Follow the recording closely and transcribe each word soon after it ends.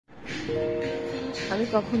আমি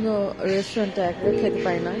কখনো রেস্টুরেন্টে একা খেতে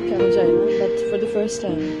পারি না, কেন জানি না, but for the first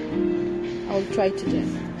time I will try today.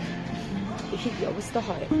 দেখি কি অবস্থা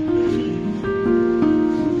হয়।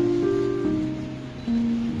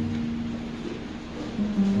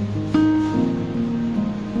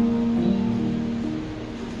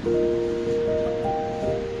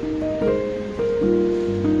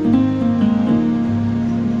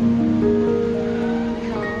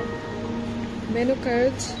 Menu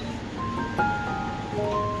card.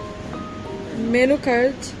 Menu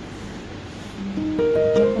card.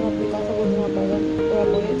 যখন আপনি কথা বলতে না পারবেন ওরা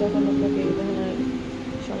বলে, তখন আপনাকে এই ধরনের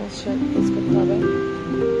সমস্যা ফেস করতে হবে।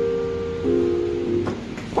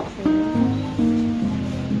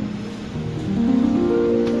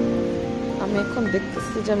 আমি এখন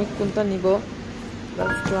দেখতেছি যে আমি কোনটা নিব।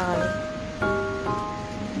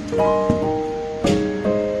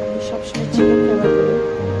 আমি সবসময় চিকেন ফ্লেভার করি।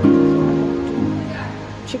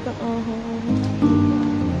 Chicken,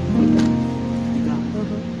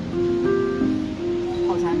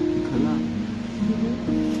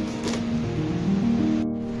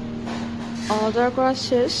 অর্ডার করা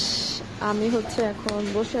শেষ। আমি হচ্ছে এখন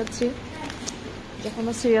বসে আছি, যখন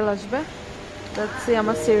আমার সিরিয়াল আসবে।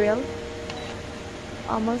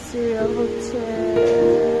 আমার সিরিয়াল হচ্ছে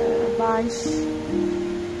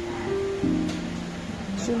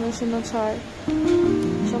 22:06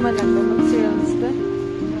 সময় লাগবে আমার সিরিয়াল আসতে।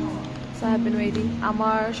 So I have been waiting.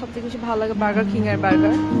 আমার সবথেকে বেশি ভালো লাগে বার্গার কিং এর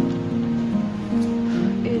বার্গার।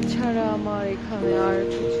 এছাড়া আমার এখানে আর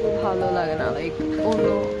কিছু ভালো লাগে না, লাইক অন্য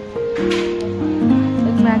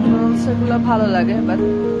ম্যাকডোনাল্ডস এগুলো ভালো লাগে, বাট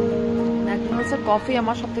ম্যাকডোনাল্ডস এর কফি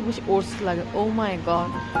আমার সবথেকে বেশি ওটস লাগে। ও মাই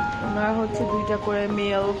গড, ওনারা হচ্ছে 2টা করে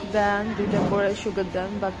মিল্ক দেন, 2টা করে সুগার দেন,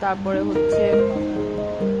 বা তারপরে হচ্ছে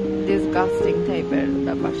ডিসগাস্টিং টাইপের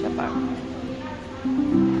ব্যাপার স্যাপার।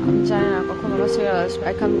 আমি জানি না কখন আমার সিরিয়াল আসবে।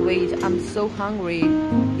 I can't wait. I'm so hungry.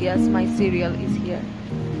 Yes, my cereal is here.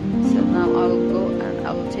 So now I will go and I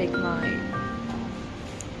will take my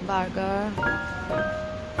burger.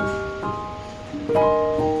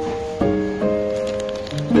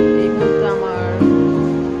 এই মুহূর্তে আমার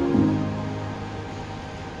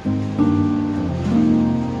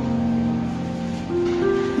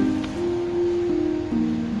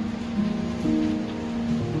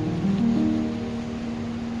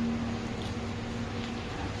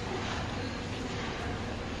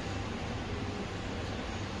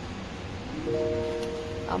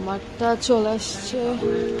আমারটা চলে আসছে।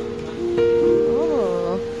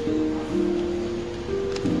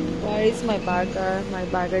 Where is my burger? My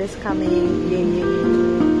burger is coming.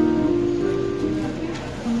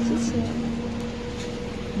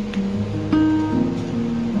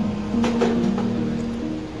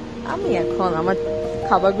 আমি এখন আমার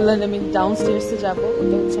খাবারগুলো নিয়ে আমি ডাউনস্টেয়ার্সে যাবো।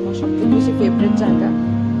 ওটা হচ্ছে আমার সবথেকে বেশি ফেভারিট জায়গা।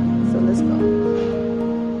 So let's go.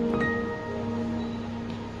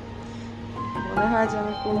 মনে হয় যে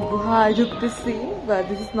আমি কোন গুহায় ঢুকতেছি, but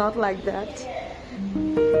this is not like that.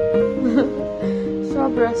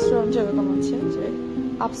 সব রেস্টুরেন্ট যেরকম আছে যে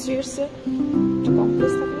আপস্টেয়ার্সে একটু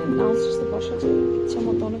কমপ্লেক্স থাকে, ডাউনস্টেয়ার্সে বসা যায় ইচ্ছা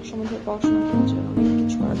মতো, অনেক সময় ধরে পড়াশোনা করা যায়, অনেক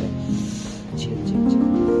কিছু করা যায়।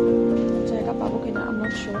 জায়গা পাবো কিনা I'm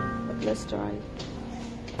not sure, but let's try.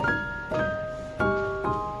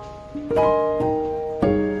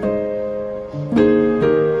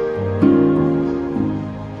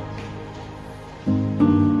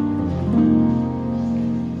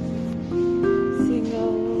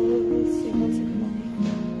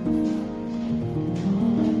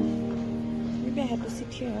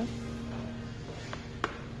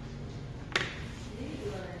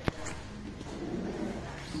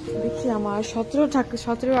 দেখি আমার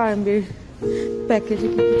 17 RMBর প্যাকেজে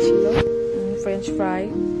কি কি ছিল। ফ্রেঞ্চ ফ্রাই,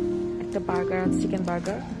 একটা বার্গার, চিকেন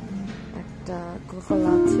বার্গার, একটা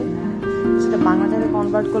কোকা-কোলা আছে। সেটা বাংলা টাকায়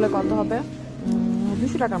কনভার্ট করলে কত হবে?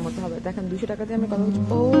 200 টাকার মতো হবে। দেখেন 200 টাকা দিয়ে আমি কত কিছু।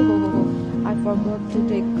 ও I forgot to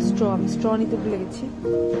take straw. আমি স্ট্র নিতে ভুলে গেছি।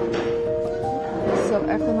 সো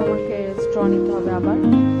এখন আমাকে স্ট্র নিতে হবে আবার।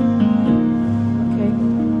 ওকে,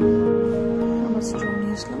 আমার স্ট্র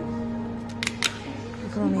নিয়ে আসলাম।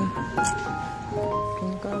 এখন আমি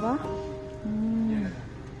ড্রিঙ্ক করবা।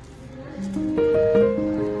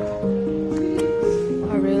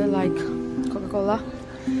 I really like Coca-Cola,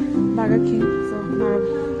 Burger King, so now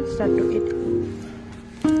start to eat.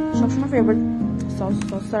 সবসময় ফেভারিট সস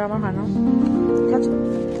ছাড়া আমার হয় না। ঠিক আছে,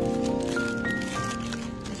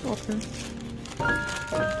 ওপেন।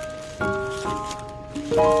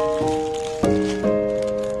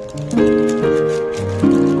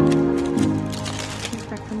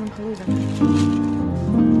 ভালোই লাগে।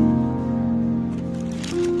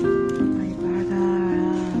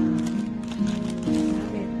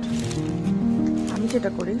 যেটা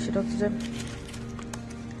করি সেটা হচ্ছে যে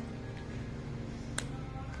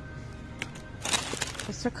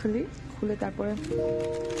খুলে তারপরে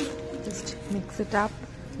জাস্ট মিক্স ইট আপ।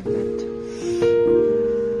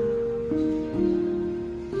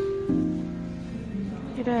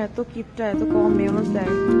 এটা এত কিপটা এত কম মেয়োনিজ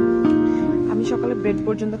দেয়। আমি সকালে ব্রেড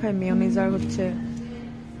পর্যন্ত খাই মেয়োনিজ আর হচ্ছে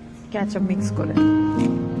কেচাপ মিক্স করে।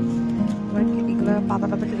 এগুলা পাতা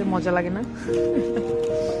পাতা খেতে মজা লাগে না।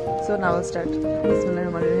 So now start. বিসমিল্লাহির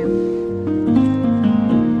রহমানির রহিম।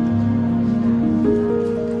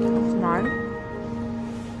 স্মার্ট।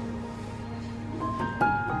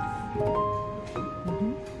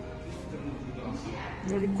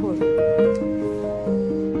 Very cool.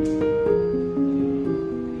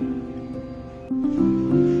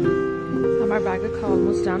 আমার বার্গার খাওয়া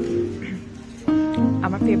অলমোস্ট ডান।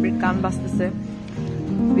 আমার ফেভারিট গান বাজতেছে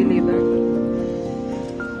বিলিভার।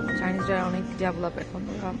 চাইনিজরা অনেক ডেভেলপ এখন,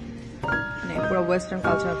 ওরা মানে পুরো ওয়েস্টার্ন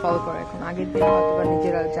কালচার ফলো করে এখন। আগের দিনে হয়তো বা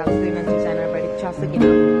নিজেরা জানতেই না যে চায়নার বাড়ি কিছু আছে কিনা।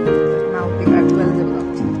 নাও দে আর ওয়েল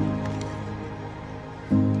ডেভেলপড।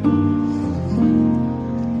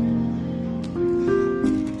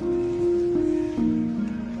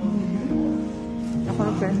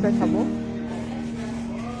 এখনো ফ্রেঞ্চ ফ্রাই খাবো।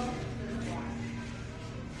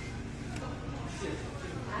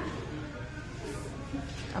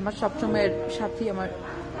 আমার সবসময় সাথী আমার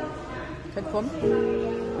হেডফোন,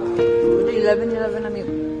 ওটা 11 আমি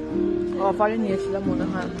অফারে নিয়েছিলাম মনে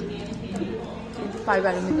হয়, কিন্তু 5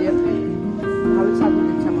 RMB দিয়ে ভালো সার্ভিস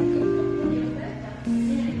দিচ্ছে আমাকে।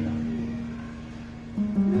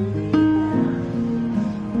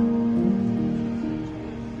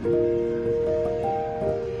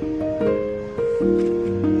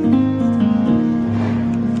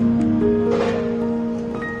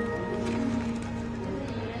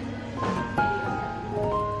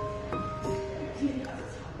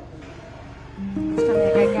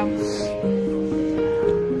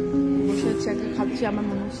 খাচ্ছি, আমার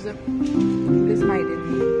মনে হচ্ছে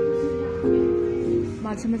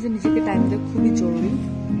মাঝে মাঝে নিজেকে টাইম দেওয়া খুবই জরুরি,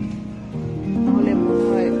 নাহলে মনে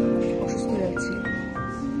হয় অসুস্থ হয়ে যাচ্ছি।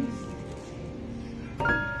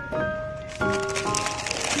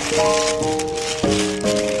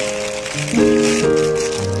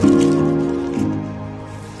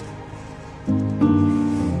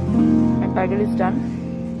 My burger is done.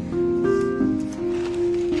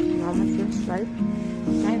 Now my french fry.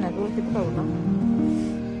 না এগুলো খেতে পারবো না।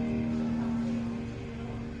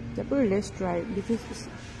 তারপরে let's try because it's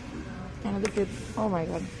another tip. Oh my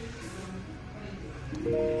god.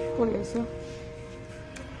 পড়ে গেছে।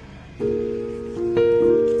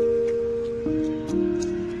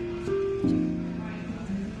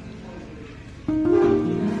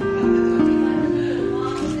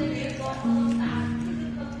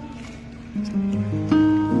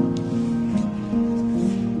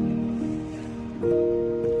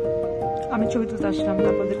 আমি ছবি তুলতে আসলাম,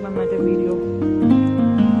 তারপর দেখলাম একটা ভিডিও।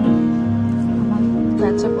 আমার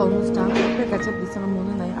ক্যাচআপ অলমোস্ট ডান। একটা ক্যাচআপ দিচ্ছে আমার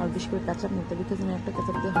মনে নাই আর বেশি করে ক্যাচআপ নিতে, বিকজ আমি একটা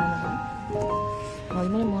ক্যাচআপ দিয়ে হয় না।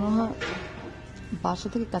 নর্মালি মনে হয় বাসা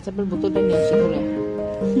থেকে ক্যাচআপের বোতলটা নিয়ে আসি ধরে।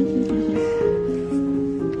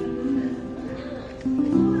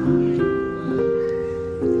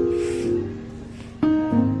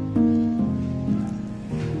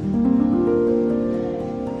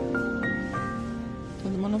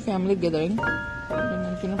 ফ্যামিলি গ্যাদারিং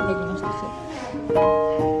জন্য প্লেগন আসতেছে।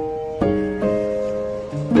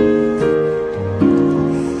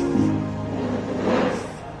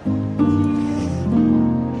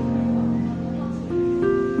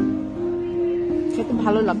 খেতে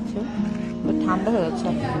ভালো লাগছে, ঠান্ডা হয়ে যাচ্ছে।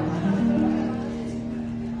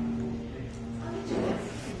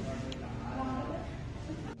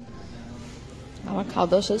 আমার খাওয়া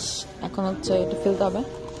দাওয়া শেষ, এখন হচ্ছে এটা ফেলতে হবে।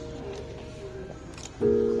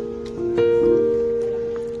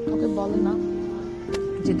 ওকে বলে না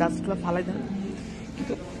যে ডাস্টগুলো ফালাই দেন,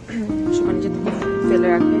 কিন্তু সবাই নিজে থেকে ফেলে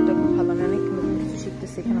রাখে, এটা খুব ভালো। আমি অনেক নতুন কিছু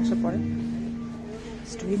শিখতেছি এখানে আসার পরে।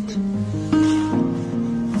 স্ট্রিট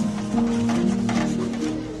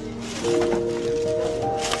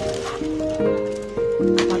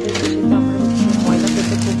আমাদের দেশে তো আমরা হচ্ছে ময়লা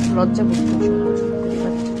খেতে খুব লজ্জা করতে,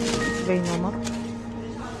 ভেরি নর্মাল।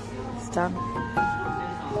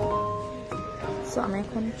 সো আমি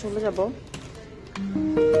এখন চলে যাব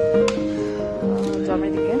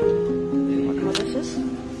জমের দিকে। খাওয়া শেষ,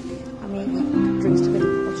 আমি ড্রিঙ্কস খেতে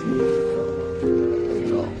পছন্দ করি।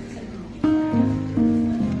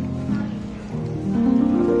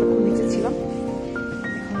 নিচে ছিলাম,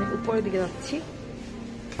 এখন উপরের দিকে যাচ্ছি।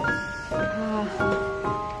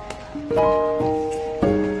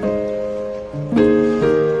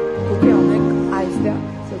 বুকে অনেক আইস দেওয়া,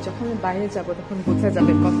 যখন আমি বাইরে যাব তখন বোঝা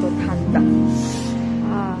যাবে কত ঠান্ডা।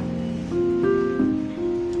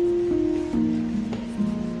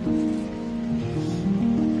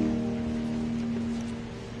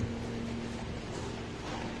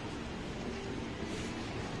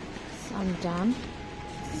 I'm done.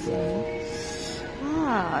 So,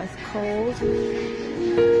 it's cold.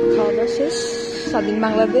 খাওয়া শেষ। স্বাধীন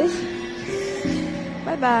Bangladesh.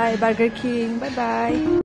 Bye bye, Burger King. Bye bye.